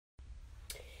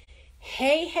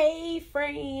Hey,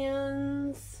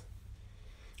 friends.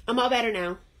 I'm all better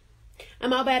now.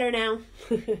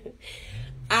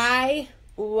 I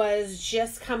was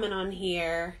just coming on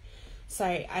here.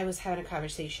 Sorry, I was having a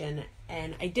conversation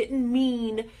and I didn't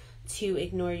mean to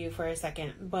ignore you for a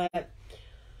second, but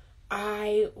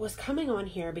I was coming on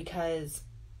here because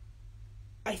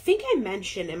I think I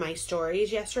mentioned in my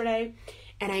stories yesterday,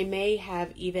 and I may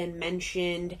have even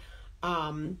mentioned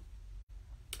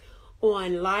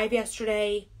on live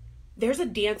yesterday, there's a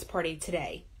dance party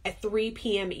today at 3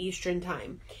 p.m. Eastern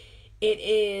time. It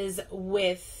is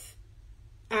with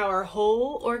our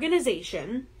whole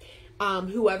organization,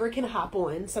 whoever can hop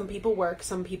on. Some people work,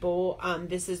 some people,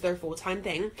 this is their full-time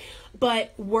thing,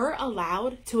 but we're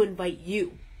allowed to invite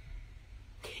you.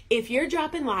 If you're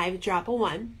dropping live, drop a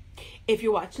 1. If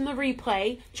you're watching the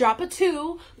replay, drop a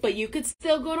 2, but you could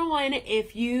still go to 1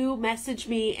 if you message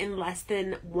me in less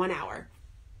than 1 hour.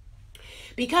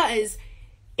 Because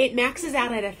it maxes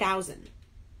out at 1,000.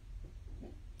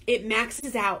 It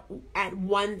maxes out at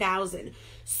 1,000.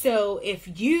 So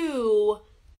if you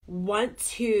want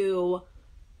to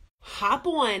hop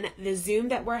on the Zoom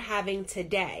that we're having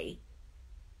today,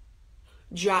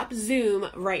 drop Zoom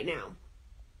right now.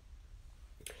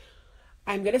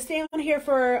 I'm going to stay on here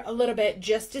for a little bit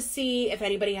just to see if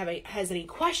anybody has any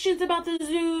questions about the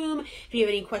Zoom, if you have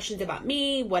any questions about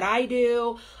me, what I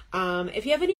do, if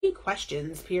you have any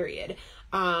questions, period.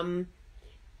 And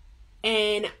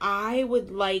I would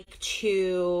like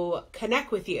to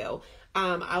connect with you.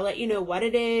 I'll let you know what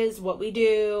it is, what we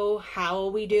do, how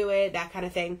we do it, that kind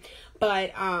of thing.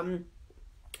 But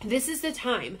this is the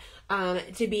time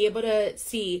to be able to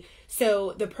see.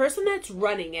 So the person that's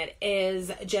running it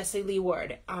is Jessie Lee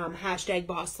Ward, hashtag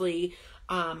Bossly.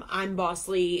 I'm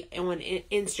Bossly on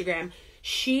Instagram.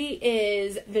 She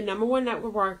is the #1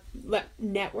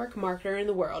 network marketer in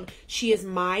the world. She is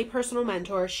my personal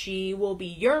mentor. She will be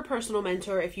your personal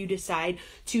mentor if you decide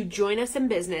to join us in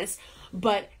business.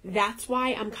 But that's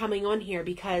why I'm coming on here,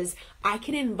 because I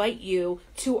can invite you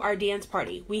to our dance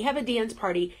party. We have a dance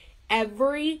party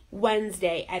every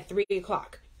Wednesday at 3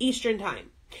 o'clock Eastern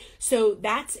time. So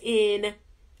that's in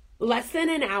less than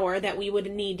an hour that we would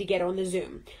need to get on the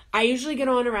Zoom. I usually get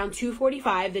on around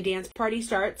 2:45. The dance party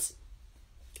starts.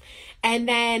 And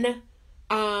then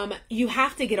you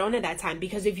have to get on at that time,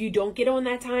 because if you don't get on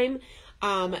that time,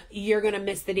 you're going to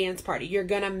miss the dance party. You're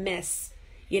going to miss,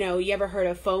 you ever heard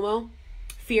of FOMO?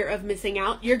 Fear of missing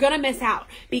out? You're going to miss out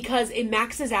because it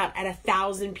maxes out at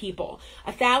 1,000 people.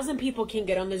 1,000 people can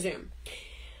get on the Zoom.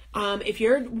 If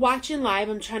you're watching live,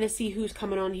 I'm trying to see who's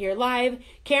coming on here live.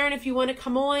 Karen, if you want to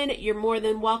come on, you're more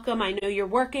than welcome. I know you're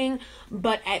working,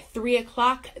 but at 3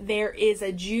 o'clock, there is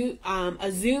a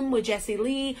Zoom with Jessie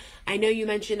Lee. I know you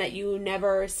mentioned that you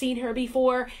never seen her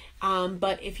before,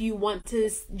 but if you want to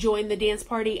join the dance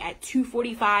party at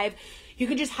 2:45, you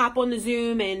can just hop on the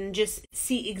Zoom and just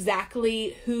see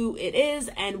exactly who it is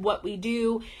and what we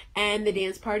do, and the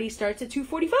dance party starts at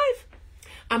 2:45.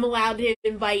 I'm allowed to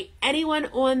invite anyone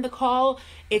on the call.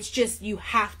 It's just you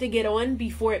have to get on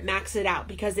before it maxes out,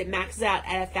 because it maxes out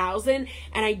at 1,000.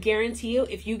 And I guarantee you,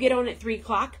 if you get on at 3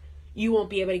 o'clock, you won't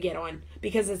be able to get on,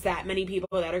 because it's that many people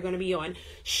that are going to be on.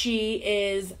 She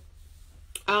is,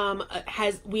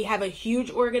 we have a huge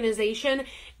organization,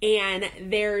 and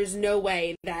there's no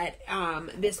way that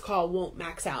this call won't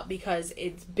max out, because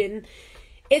it's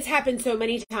happened so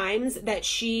many times that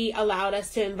she allowed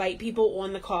us to invite people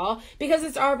on the call, because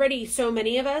it's already so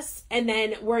many of us, and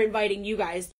then we're inviting you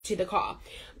guys to the call.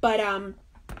 But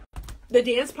the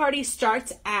dance party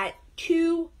starts at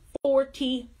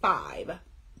 2:45.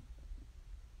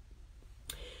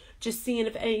 Just seeing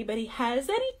if anybody has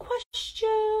any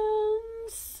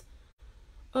questions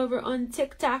over on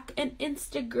TikTok and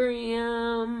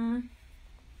Instagram.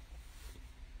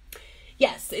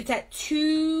 Yes, it's at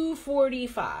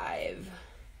 2:45.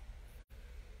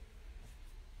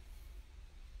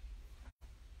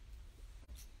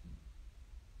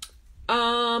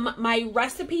 My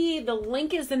recipe, the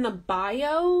link is in the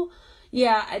bio.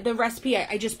 Yeah, the recipe,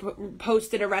 I just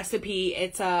posted a recipe.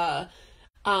 It's a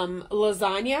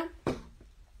lasagna,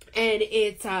 and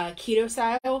it's keto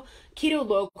style, keto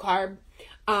low carb,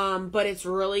 but it's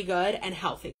really good and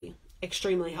healthy,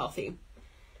 extremely healthy.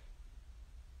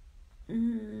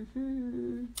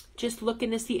 Just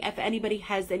looking to see if anybody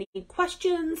has any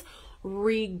questions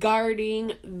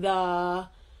regarding the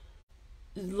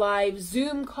live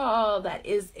Zoom call that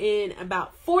is in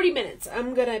about 40 minutes.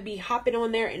 I'm going to be hopping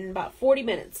on there in about 40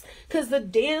 minutes because the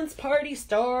dance party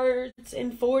starts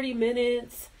in 40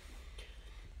 minutes.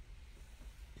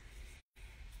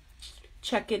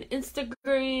 Checking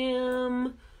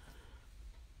Instagram,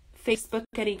 Facebook,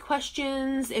 any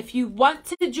questions? If you want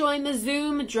to join the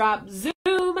Zoom, drop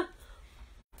Zoom.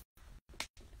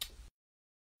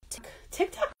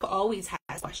 TikTok always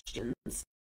has questions.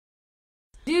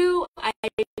 Do I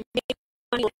make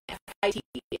money on FIT?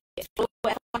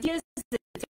 FIT is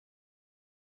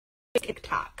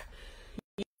TikTok.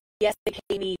 Yes, they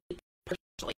pay me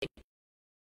personally.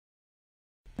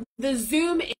 The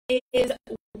Zoom is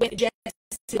with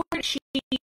Jessica. She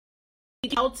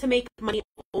helped to make money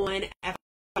on FIT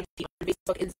on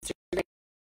Facebook, Instagram.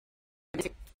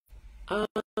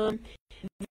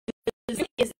 The Zoom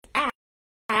is at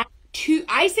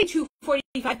I say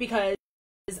 2:45 because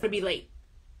it's gonna be late.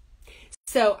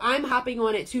 So I'm hopping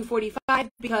on at 2:45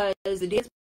 because the dance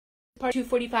part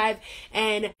 2:45,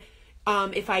 and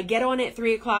if I get on at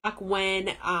 3 o'clock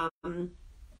when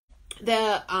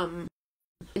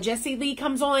Jessie Lee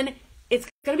comes on, it's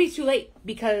gonna be too late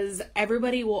because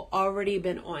everybody will already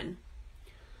been on.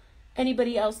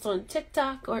 Anybody else on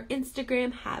TikTok or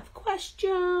Instagram have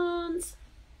questions?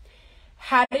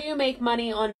 How do you make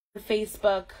money on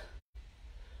Facebook?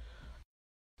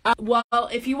 Well,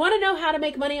 if you want to know how to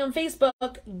make money on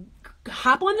Facebook,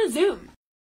 hop on the Zoom.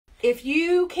 If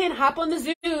you can hop on the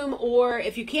Zoom, or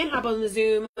if you can't hop on the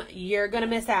Zoom, you're going to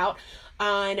miss out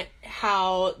on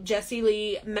how Jessie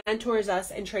Lee mentors us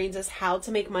and trains us how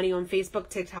to make money on Facebook,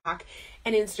 TikTok,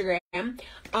 and Instagram.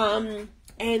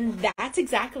 And that's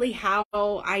exactly how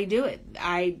I do it.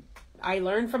 I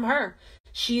learned from her.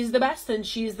 She's the best and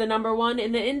she's the number one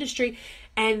in the industry.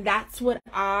 And that's what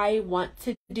I want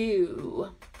to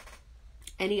do.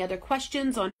 Any other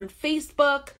questions on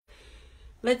Facebook?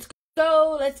 Let's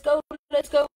go. Let's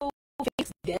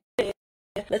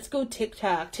go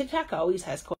TikTok. TikTok always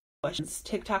has questions.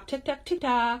 TikTok.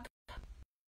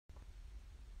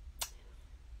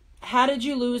 How did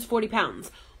you lose 40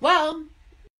 pounds? Well,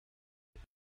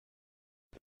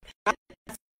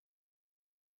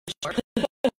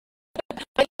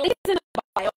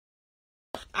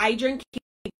 I drink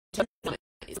ketones.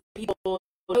 People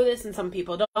know this and some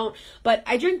people don't, but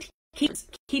I drink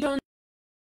ketones.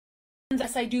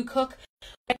 Yes, I do cook.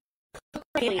 I cook for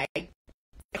my family. I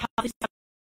cook this stuff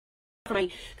for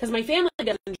because my family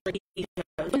doesn't drink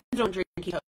ketones. Women don't drink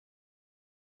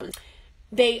ketones.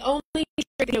 They only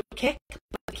drink kick,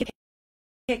 but kick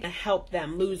to help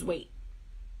them lose weight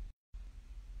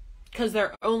because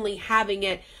they're only having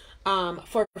it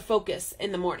for focus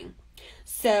in the morning.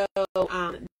 So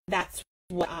that's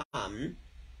what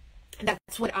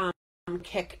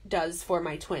Kick does for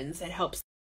my twins. It helps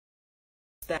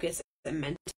focus and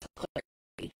mental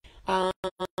clarity.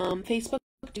 Facebook,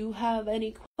 do you have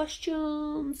any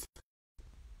questions?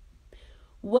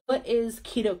 What is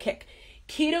Keto Kick?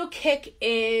 Keto Kick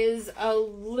is a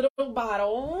little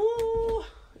bottle.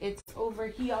 It's over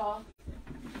here.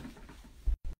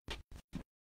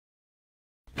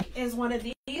 Is one of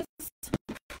these.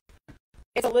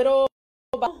 It's a little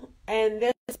bottle, and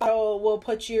this bottle will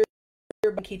put your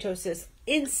ketosis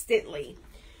instantly.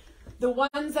 The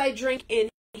ones I drink in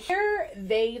here,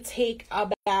 they take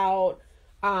about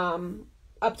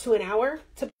up to an hour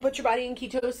to put your body in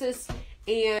ketosis,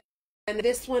 and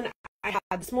this one I had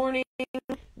this morning.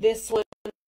 This one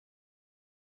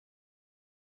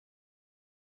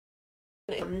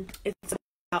it's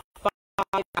about 5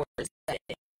 hours that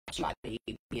it gets your body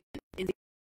in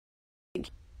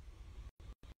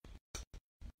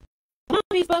on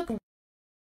Facebook.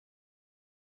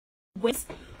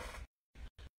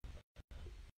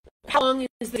 How long is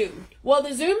the Zoom? Well,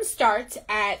 the Zoom starts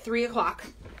at 3 o'clock.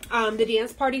 The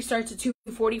dance party starts at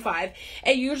 2:45.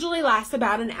 It usually lasts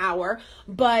about an hour,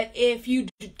 but if you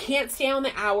can't stay on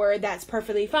the hour, that's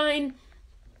perfectly fine.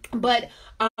 But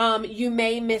you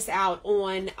may miss out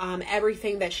on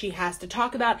everything that she has to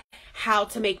talk about, how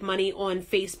to make money on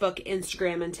Facebook,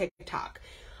 Instagram, and TikTok.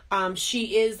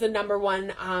 She is the number one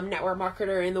network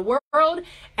marketer in the world,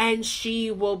 and she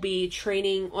will be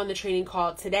training on the training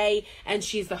call today, and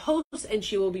she's the host, and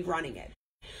she will be running it.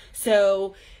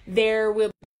 So there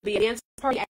will be a dance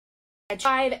party at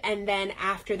 5, and then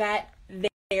after that,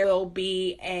 there will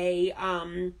be a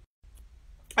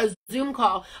Zoom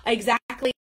call.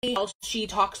 Exactly how she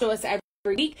talks to us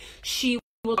every week. She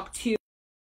will talk to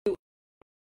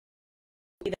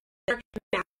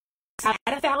at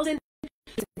 1,000.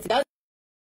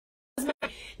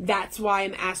 That's why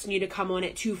I'm asking you to come on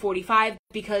at 2:45,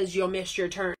 because you'll miss your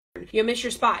turn. You'll miss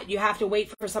your spot. You have to wait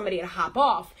for somebody to hop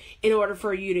off in order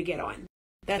for you to get on.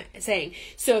 That's what I'm saying.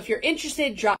 So if you're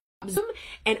interested, drop Zoom,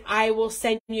 and I will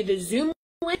send you the Zoom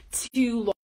link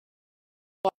to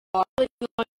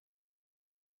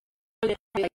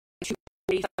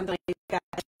something like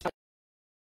that.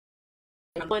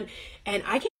 one, and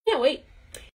I can't wait.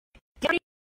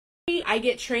 I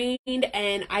get trained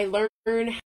and I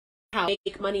learn how to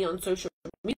make money on social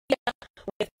media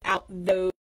without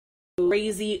those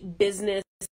crazy business.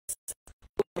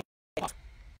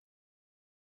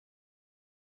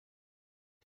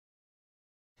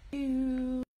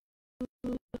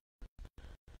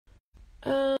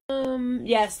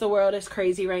 Yes, the world is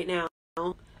crazy right now.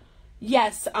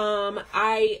 Yes,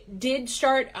 I did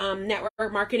start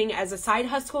network marketing as a side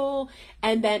hustle,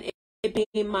 and then it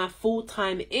became my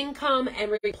full-time income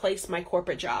and replaced my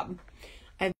corporate job.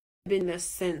 I've been this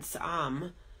since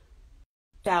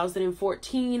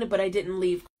 2014, but I didn't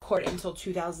leave corporate until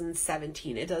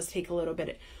 2017. It does take a little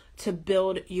bit to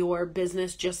build your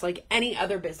business, just like any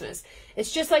other business.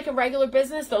 It's just like a regular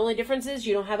business. The only difference is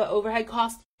you don't have an overhead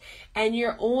cost, and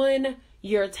you're on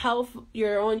your cell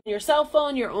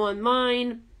phone, you're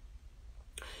online.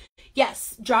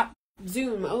 Yes, drop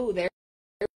Zoom. Oh, there.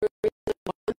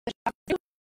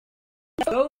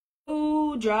 Go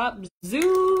drop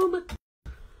Zoom.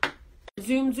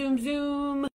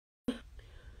 Zoom.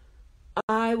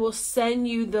 I will send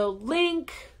you the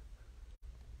link.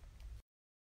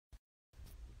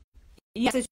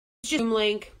 Yes, it's just Zoom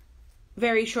link.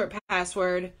 Very short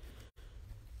password.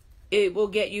 It will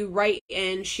get you right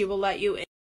in. She will let you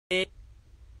in.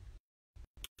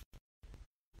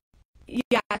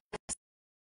 Yes.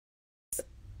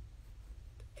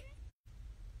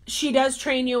 She does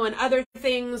train you on other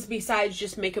things besides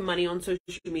just making money on social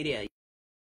media.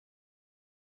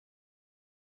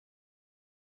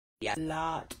 Yeah, a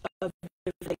lot of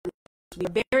things.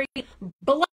 We're very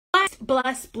blessed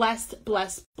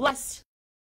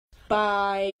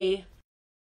by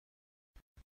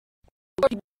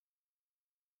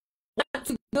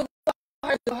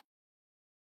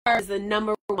her is the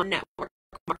number one network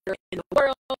marketer in the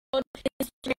world.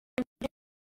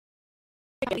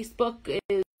 Facebook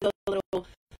is a little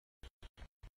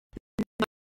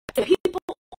people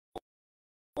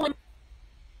on.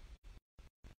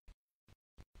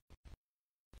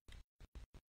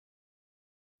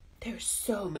 There's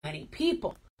so many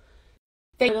people.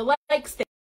 They the likes.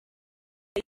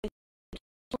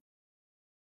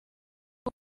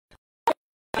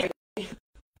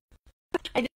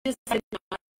 I just decided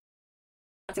not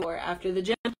to wear after the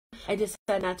gym. I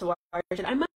decided not to wear it.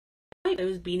 I might have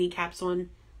those beanie caps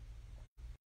on.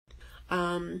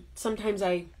 Sometimes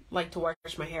I like to wash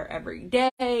my hair every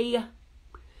day.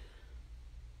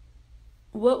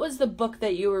 What was the book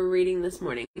that you were reading this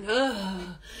morning?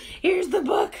 Ugh. Here's the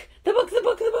book. The book.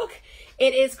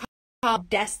 It is called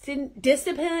Discipline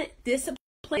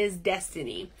is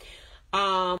Destiny.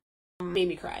 Made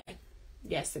me cry.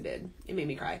 Yes, it did. It made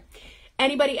me cry.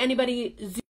 Anybody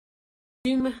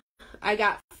Zoom. I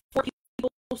got 4 people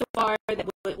so far that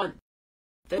would want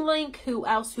the link. Who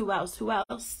else?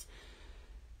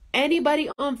 Anybody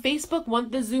on Facebook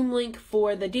want the Zoom link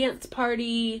for the dance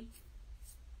party?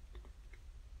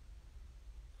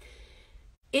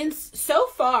 So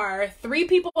far, 3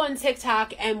 people on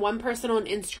TikTok and 1 person on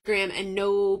Instagram and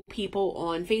no people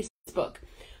on Facebook.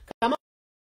 Come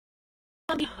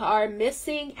on, you are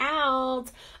missing out.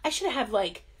 I should have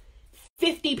like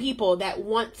 50 people that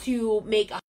want to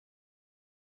make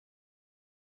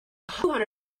 $200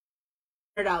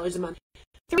 a month,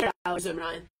 $300 a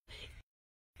month.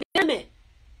 Limit.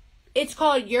 It's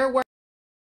called your work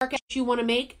you want to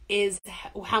make is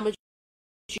how much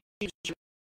you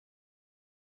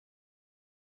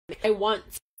I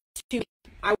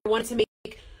want to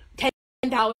make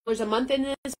 $10 a month in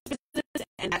this business,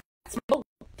 and that's my goal.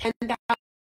 $10,000,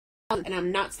 and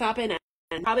I'm not stopping.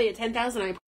 And probably at 10,000,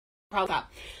 I probably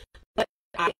stop. But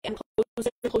I am closer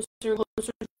to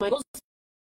my goals.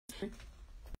 Who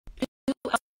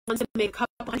else wants to make a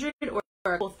couple hundred or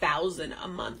a couple thousand a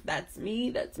month? That's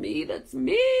me.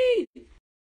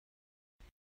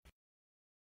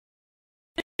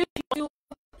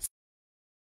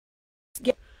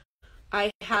 I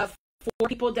have 4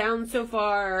 people down so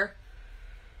far.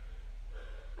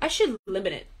 I should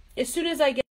limit it. As soon as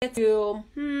I get to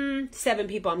 7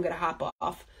 people, I'm going to hop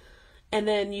off. And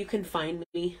then you can find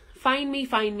me. Find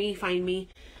me.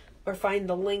 Or find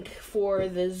the link for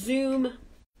the Zoom.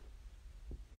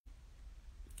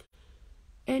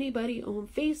 Anybody on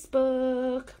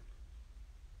Facebook?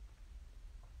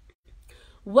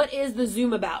 What is the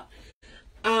Zoom about?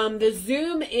 The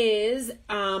Zoom is,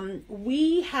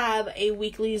 we have a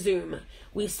weekly Zoom.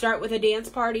 We start with a dance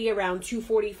party around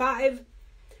 2:45,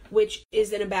 which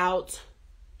is in about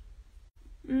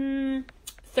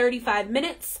 35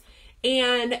 minutes.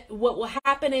 And what will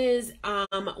happen is,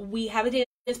 we have a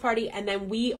dance party, and then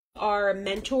we are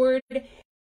mentored,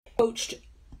 coached,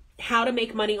 How to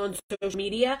Make Money on Social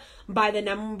Media by the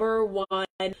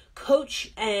 #1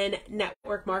 coach and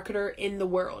network marketer in the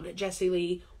world, Jessie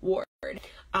Lee Ward.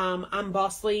 I'm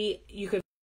Bossly. You can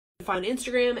find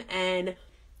Instagram, and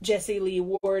Jessie Lee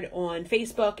Ward on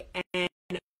Facebook, and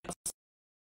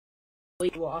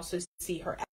you will also see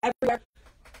her everywhere.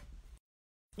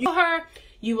 You know her,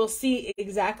 you will see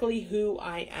exactly who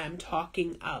I am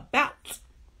talking about.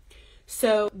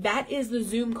 So that is the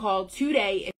Zoom call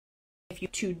today. If you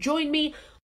to join me,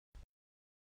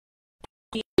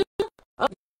 I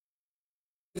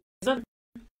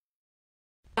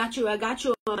got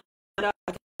you.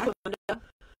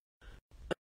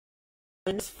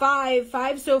 And it's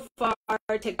five so far.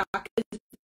 TikTok is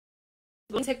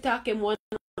one TikTok and one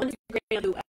on Instagram.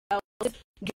 Who else?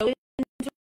 Go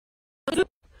into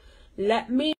let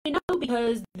me know,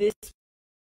 because this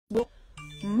will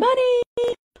money.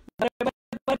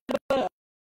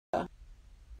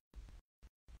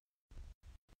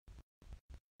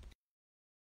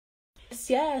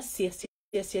 Yes.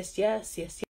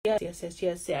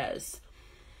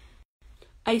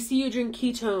 I see you drink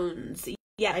ketones.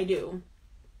 Yeah, I do.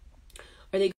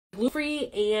 Are they gluten-free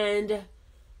and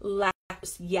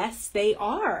lactose? Yes, they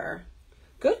are.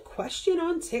 Good question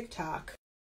on TikTok.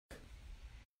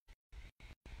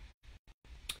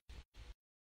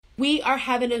 We are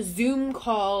having a Zoom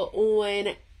call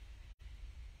on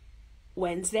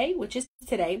Wednesday, which is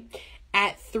today,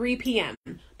 at 3 p.m.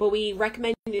 But we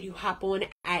recommend that you hop on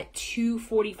at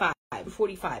 2:45.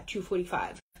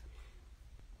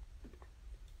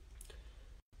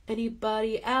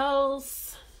 Anybody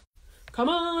else? Come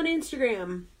on,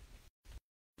 Instagram.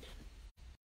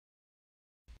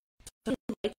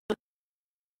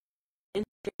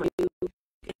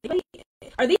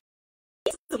 Are these,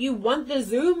 you want the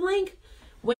Zoom link?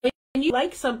 When you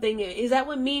like something, is that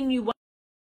what mean you want?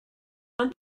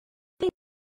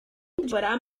 But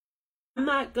I'm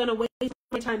not gonna waste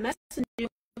my time messaging you.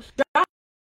 Drop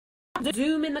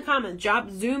Zoom in the comments. Drop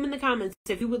Zoom in the comments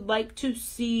if you would like to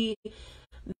see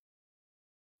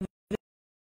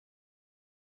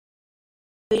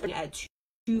at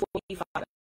 2:45.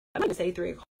 I'm gonna say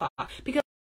 3 o'clock, because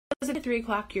at 3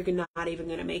 o'clock you're not even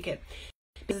gonna make it,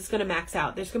 because it's gonna max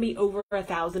out. There's gonna be over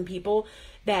 1,000 people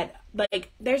that,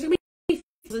 like, there's gonna be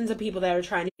thousands of people that are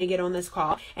trying to get on this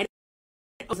call, and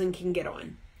 1,000 can get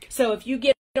on. So if you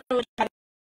get on,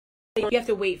 you have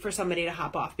to wait for somebody to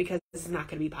hop off, because this is not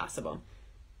going to be possible.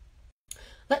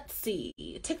 Let's see.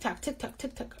 TikTok.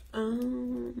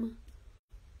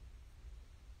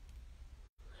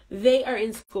 They are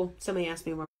in school. Somebody asked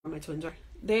me where my twins are.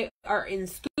 They are in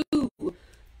school.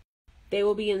 They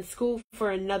will be in school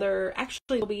for another,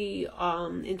 actually they'll be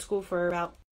in school for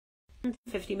about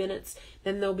 50 minutes.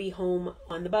 Then they'll be home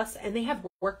on the bus, and they have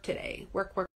work today.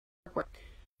 Work.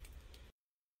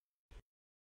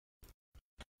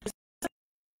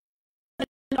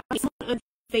 On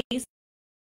Facebook,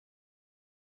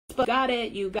 got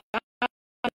it. You got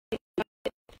it.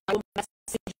 I will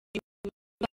message you.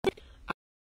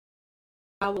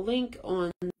 I will link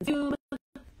on Zoom.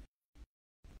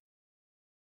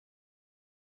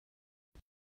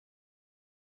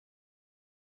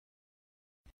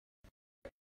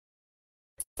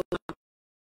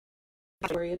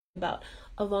 Don't worry about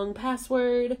a long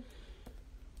password.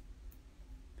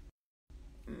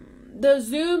 The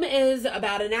Zoom is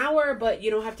about an hour, but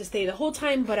you don't have to stay the whole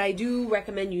time, but I do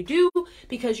recommend you do,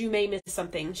 because you may miss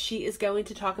something. She is going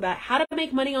to talk about how to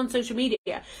make money on social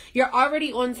media. You're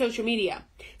already on social media.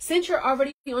 Since you're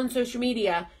already on social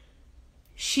media,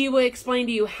 she will explain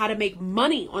to you how to make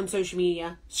money on social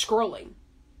media scrolling.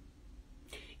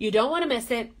 You don't want to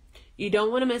miss it. You don't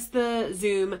want to miss the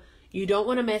Zoom. You don't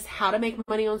want to miss how to make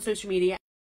money on social media.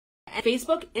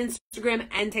 Facebook, Instagram,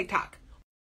 and TikTok.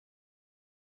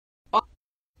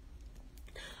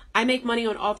 I make money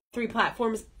on all 3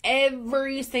 platforms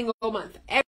every single month.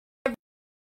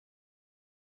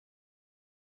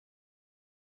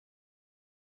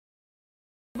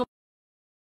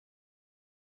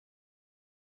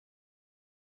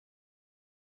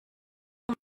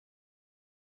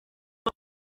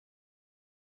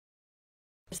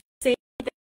 Same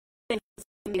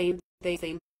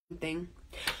thing.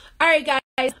 All right, guys.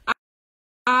 I'll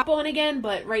hop on again,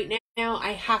 but right now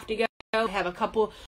I have to go. I have a couple